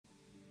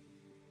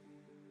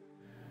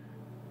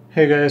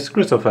Hey guys,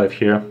 Kris05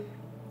 here.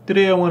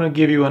 Today I want to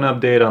give you an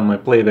update on my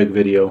PlayVig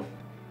video.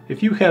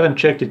 If you haven't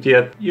checked it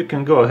yet, you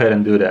can go ahead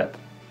and do that.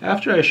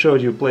 After I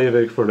showed you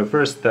PlayVig for the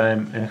first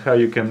time and how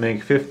you can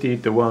make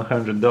 $50 to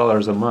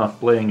 $100 a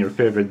month playing your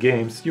favorite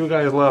games, you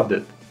guys loved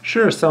it.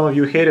 Sure, some of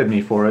you hated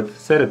me for it,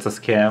 said it's a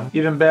scam,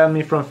 even banned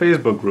me from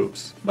Facebook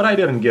groups, but I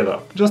didn't give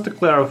up. Just to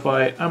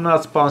clarify, I'm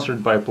not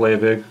sponsored by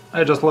PlayVig,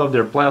 I just love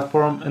their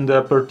platform and the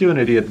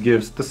opportunity it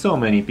gives to so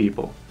many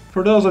people.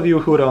 For those of you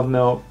who don't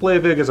know,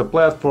 PlayVig is a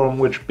platform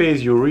which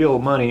pays you real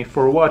money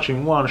for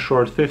watching one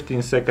short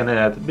 15-second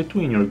ad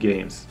between your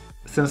games.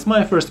 Since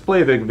my first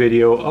PlayVig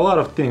video, a lot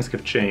of things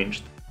have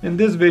changed. In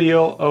this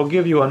video, I'll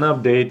give you an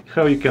update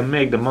how you can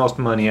make the most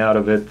money out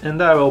of it,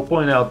 and I will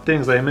point out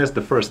things I missed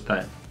the first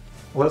time.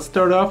 Let's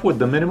start off with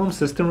the minimum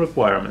system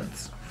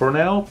requirements. For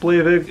now,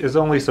 PlayVig is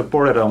only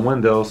supported on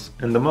Windows,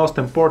 and the most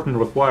important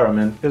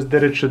requirement is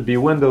that it should be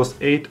Windows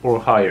 8 or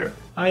higher.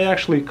 I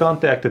actually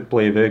contacted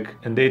PlayVig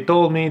and they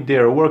told me they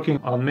are working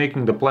on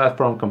making the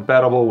platform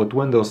compatible with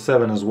Windows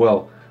 7 as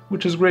well,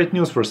 which is great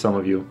news for some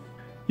of you.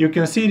 You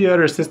can see the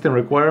other system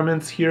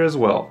requirements here as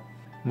well.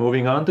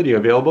 Moving on to the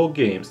available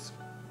games.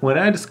 When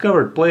I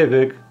discovered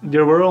PlayVig,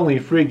 there were only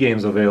 3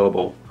 games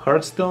available: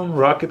 Hearthstone,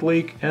 Rocket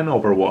League and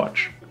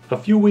Overwatch. A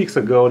few weeks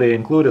ago they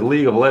included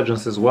League of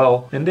Legends as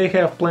well, and they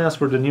have plans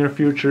for the near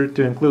future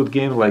to include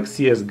games like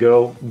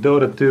CSGO,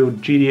 Dota 2,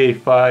 GTA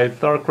 5,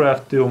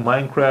 Starcraft 2,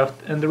 Minecraft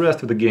and the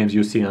rest of the games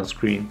you see on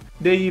screen.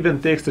 They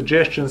even take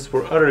suggestions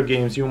for other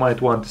games you might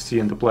want to see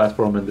in the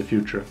platform in the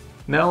future.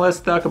 Now let's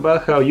talk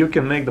about how you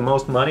can make the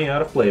most money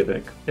out of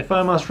PlayVig. If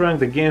I must rank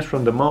the games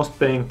from the most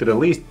paying to the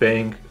least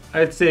paying,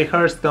 I'd say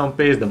Hearthstone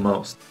pays the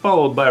most,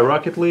 followed by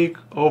Rocket League,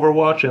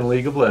 Overwatch and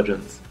League of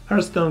Legends.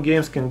 Hearthstone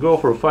games can go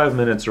for 5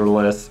 minutes or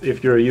less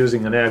if you're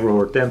using an aggro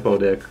or tempo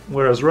deck,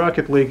 whereas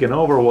Rocket League and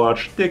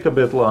Overwatch take a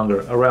bit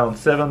longer, around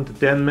 7 to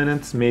 10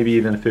 minutes, maybe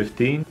even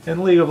 15,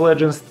 and League of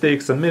Legends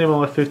takes a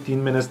minimum of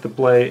 15 minutes to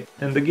play,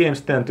 and the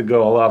games tend to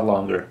go a lot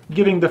longer.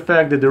 Given the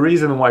fact that the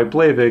reason why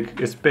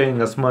PlayVig is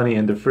paying us money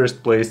in the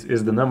first place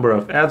is the number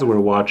of ads we're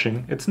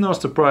watching, it's no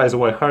surprise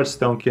why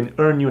Hearthstone can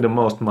earn you the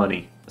most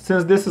money.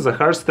 Since this is a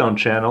Hearthstone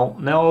channel,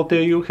 now I'll tell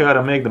you how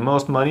to make the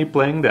most money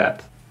playing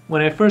that.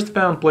 When I first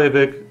found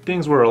PlayVig,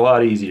 things were a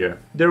lot easier.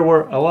 There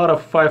were a lot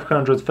of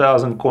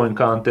 500,000 coin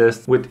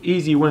contests with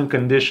easy win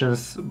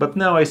conditions, but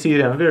now I see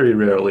them very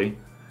rarely.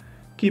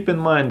 Keep in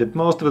mind that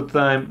most of the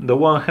time the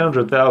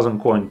 100,000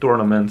 coin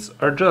tournaments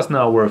are just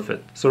not worth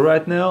it. So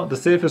right now the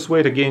safest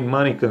way to gain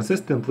money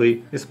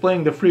consistently is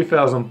playing the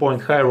 3000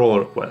 point high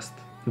roller quest.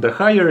 The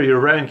higher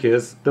your rank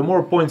is, the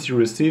more points you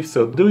receive,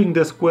 so doing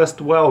this quest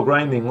while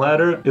grinding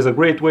ladder is a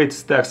great way to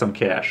stack some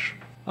cash.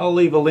 I'll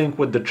leave a link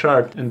with the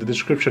chart in the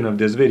description of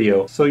this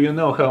video, so you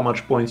know how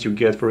much points you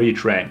get for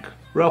each rank.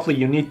 Roughly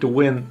you need to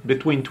win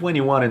between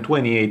 21 and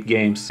 28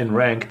 games in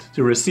ranked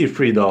to receive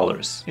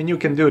 $3, and you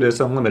can do this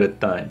unlimited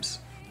times.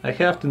 I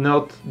have to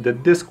note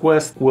that this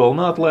quest will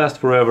not last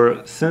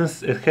forever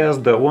since it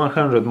has the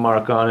 100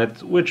 mark on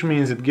it, which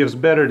means it gives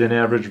better than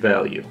average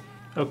value.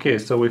 Okay,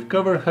 so we've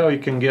covered how you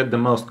can get the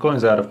most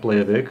coins out of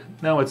PlayVig,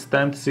 now it's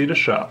time to see the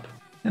shop.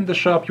 In the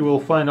shop you will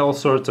find all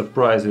sorts of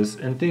prizes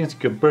and things you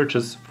can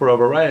purchase for a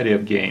variety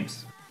of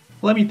games.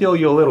 Let me tell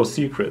you a little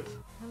secret.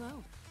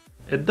 Hello.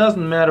 It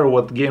doesn't matter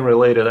what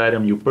game-related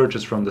item you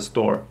purchase from the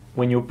store.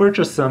 When you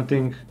purchase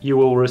something, you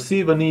will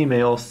receive an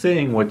email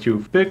saying what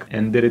you've picked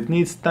and that it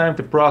needs time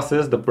to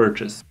process the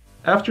purchase.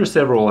 After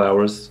several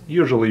hours,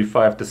 usually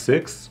 5 to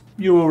 6,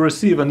 you will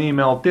receive an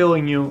email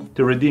telling you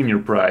to redeem your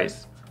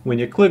prize. When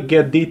you click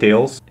Get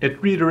Details,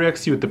 it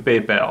redirects you to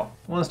PayPal.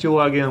 Once you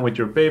log in with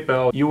your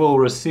PayPal, you will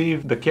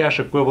receive the cash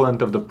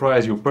equivalent of the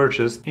prize you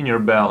purchased in your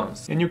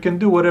balance, and you can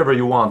do whatever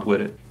you want with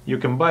it. You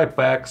can buy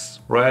packs,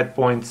 riot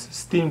points,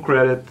 Steam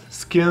credit,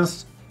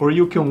 skins, or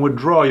you can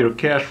withdraw your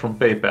cash from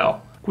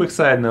PayPal. Quick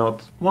side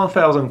note,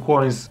 1000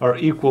 coins are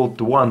equal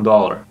to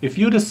 $1. If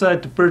you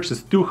decide to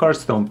purchase 2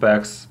 Hearthstone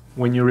packs,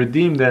 when you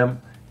redeem them,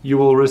 you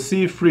will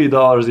receive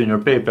 $3 in your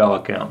PayPal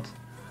account.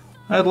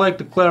 I'd like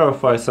to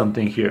clarify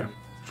something here.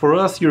 For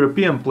us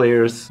European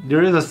players,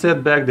 there is a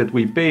setback that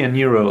we pay in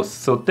euros,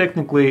 so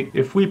technically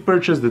if we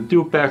purchase the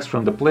 2 packs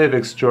from the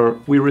PlayVig store,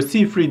 we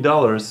receive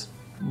 $3,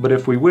 but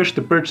if we wish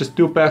to purchase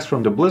 2 packs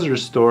from the Blizzard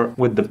store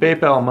with the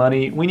PayPal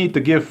money, we need to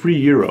give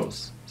 3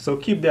 euros. So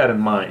keep that in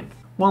mind.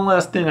 One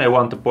last thing I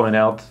want to point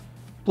out.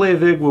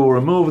 PlayVig will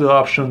remove the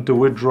option to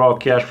withdraw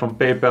cash from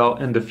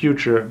PayPal in the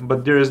future,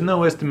 but there is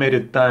no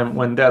estimated time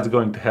when that's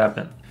going to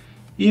happen.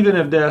 Even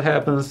if that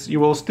happens, you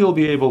will still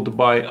be able to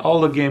buy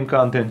all the game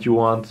content you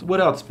want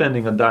without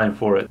spending a dime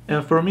for it.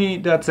 And for me,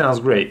 that sounds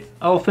great.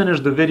 I'll finish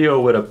the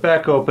video with a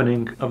pack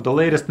opening of the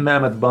latest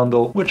Mammoth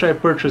bundle, which I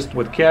purchased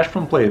with cash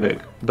from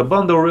PlayVig. The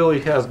bundle really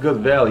has good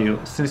value,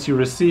 since you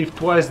receive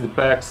twice the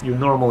packs you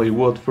normally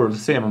would for the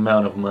same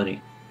amount of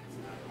money.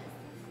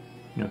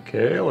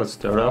 Okay, let's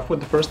start off with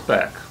the first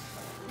pack.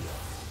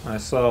 I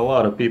saw a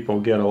lot of people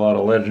get a lot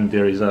of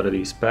legendaries out of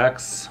these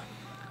packs.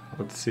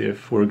 Let's see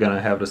if we're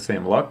gonna have the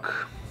same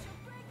luck.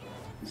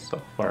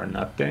 So far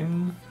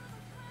nothing.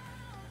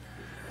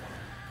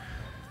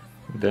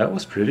 That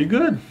was pretty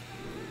good.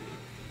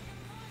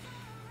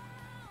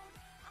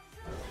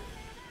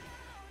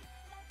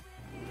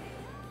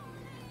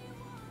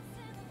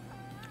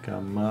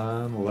 Come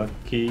on,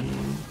 lucky.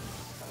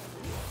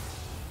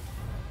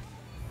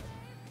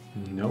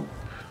 Nope.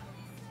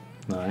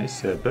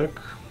 Nice, epic.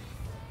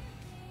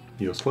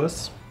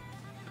 Useless.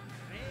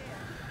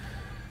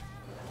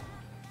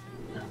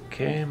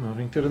 Okay,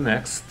 moving to the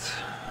next.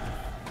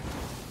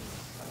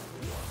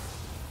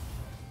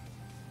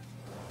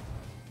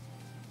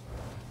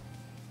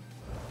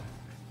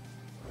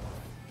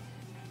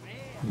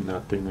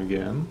 Nothing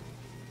again.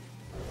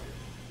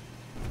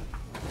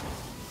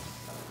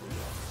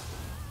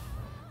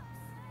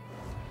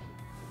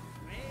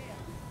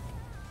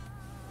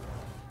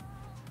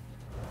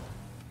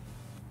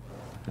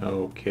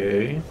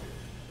 Okay.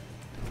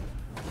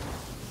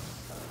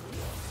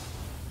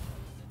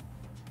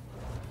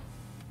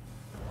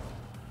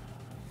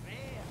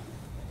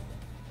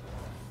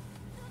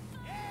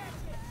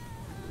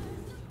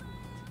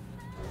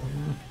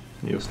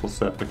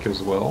 Useless epic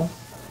as well.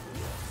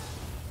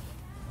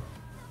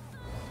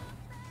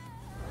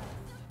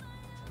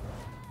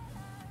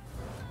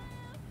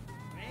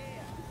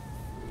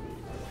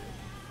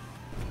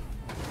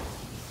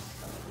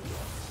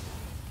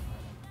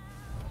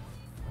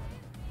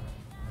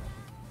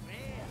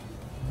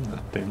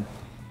 Nothing.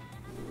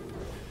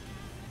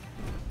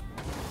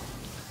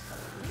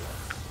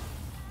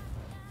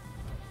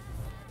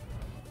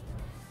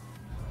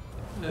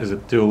 Is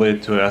it too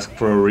late to ask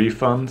for a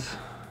refund?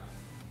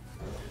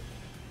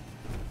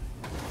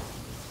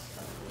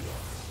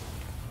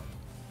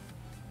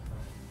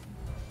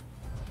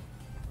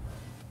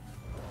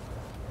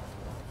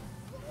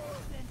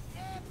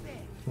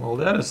 Well,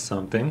 that is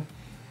something.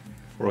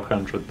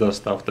 400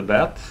 dust off the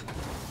bat.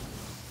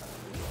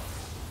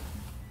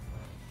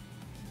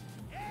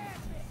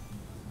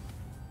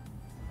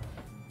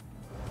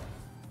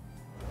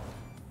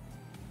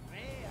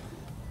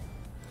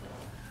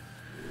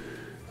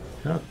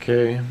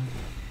 Okay,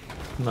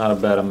 not a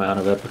bad amount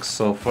of epics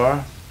so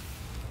far.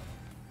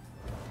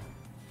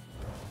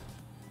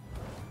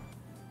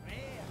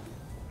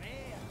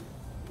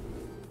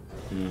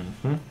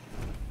 Mm-hmm.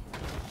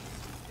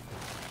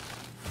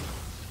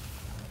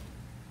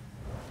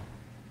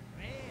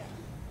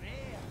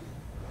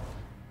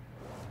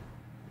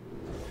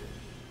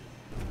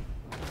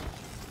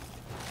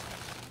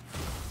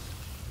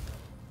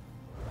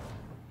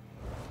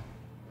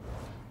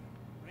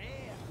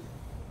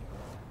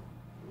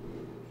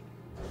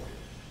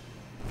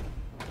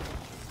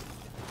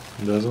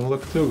 Doesn't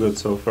look too good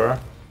so far.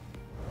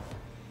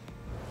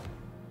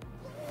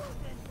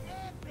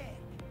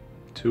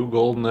 2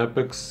 golden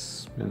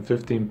epics in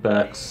 15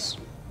 packs.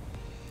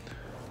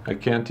 I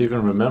can't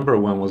even remember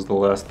when was the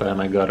last time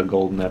I got a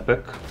golden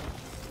epic.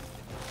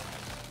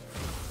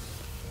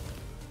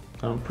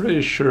 I'm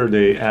pretty sure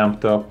they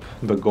amped up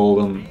the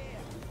golden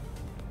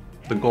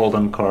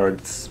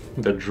cards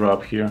that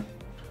drop here.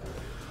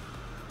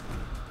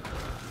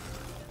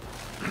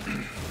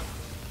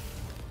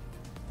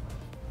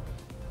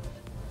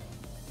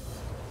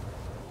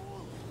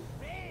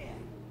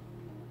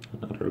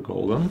 Another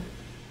golden.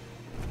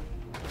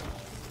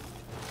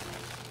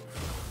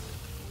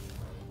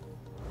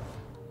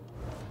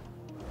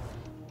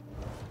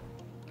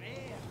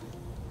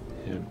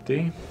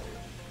 Empty.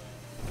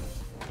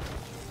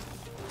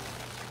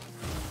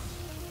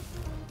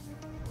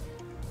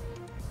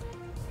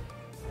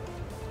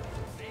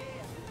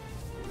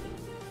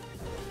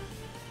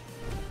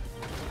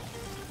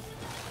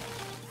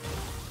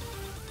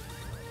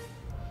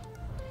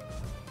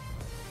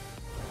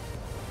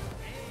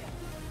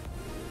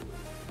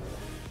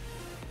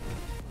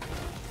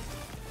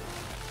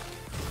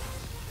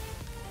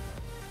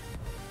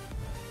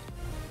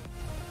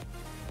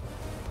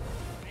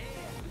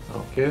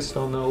 Okay,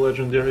 so no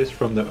legendaries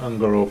from the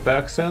Ungaro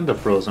packs and the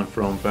Frozen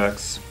Throne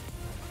packs.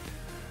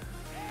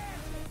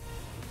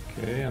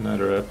 Okay,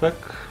 another epic,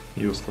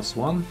 useless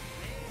one.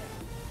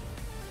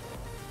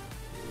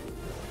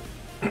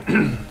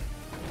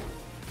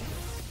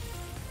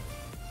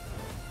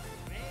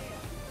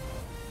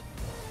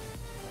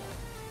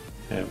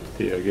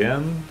 Empty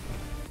again.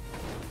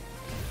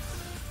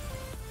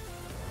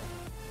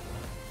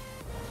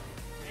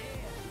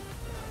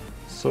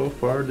 So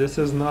far this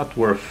is not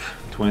worth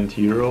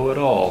 20 euro at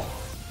all,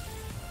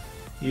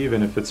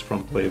 even if it's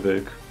from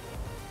PlayVig.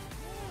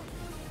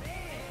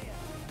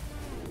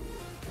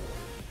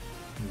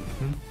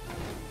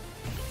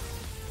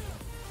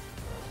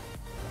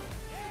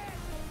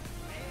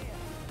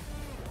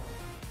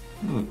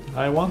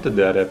 I wanted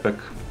that epic,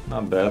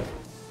 not bad.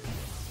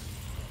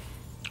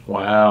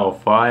 Wow,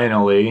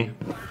 finally!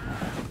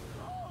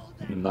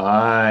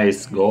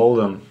 Nice,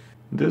 golden.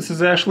 This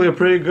is actually a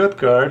pretty good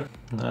card.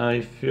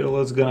 I feel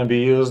it's gonna be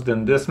used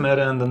in this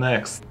meta and the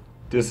next.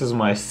 This is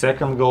my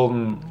second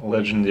golden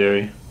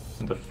legendary.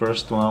 The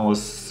first one was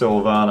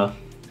Sylvana.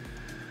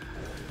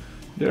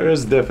 There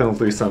is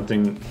definitely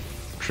something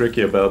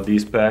tricky about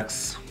these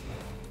packs.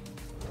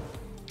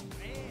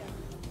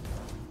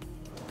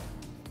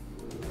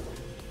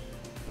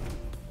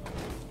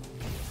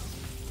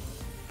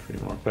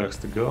 packs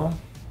to go.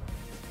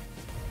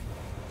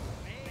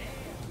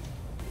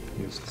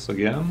 Useless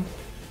again.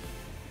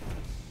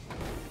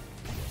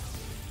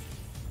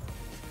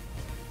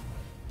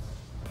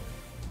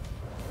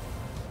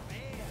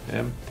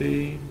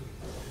 Empty.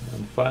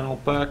 And final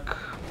pack.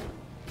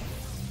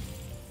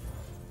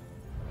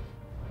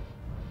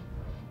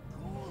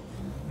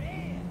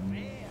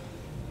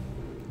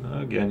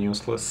 Again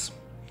useless.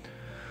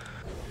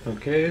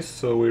 Okay,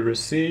 so we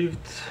received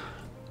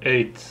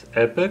 8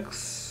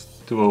 epics,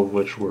 2 of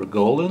which were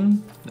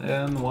golden,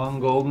 and 1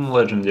 golden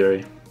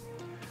legendary.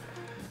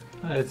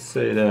 I'd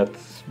say that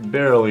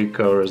barely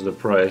covers the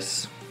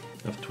price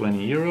of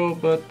 €20,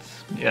 but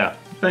yeah.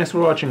 Thanks for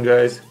watching,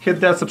 guys. Hit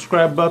that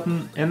subscribe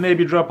button and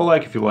maybe drop a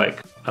like if you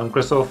like. I'm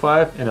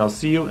Kris05 and I'll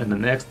see you in the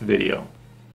next video.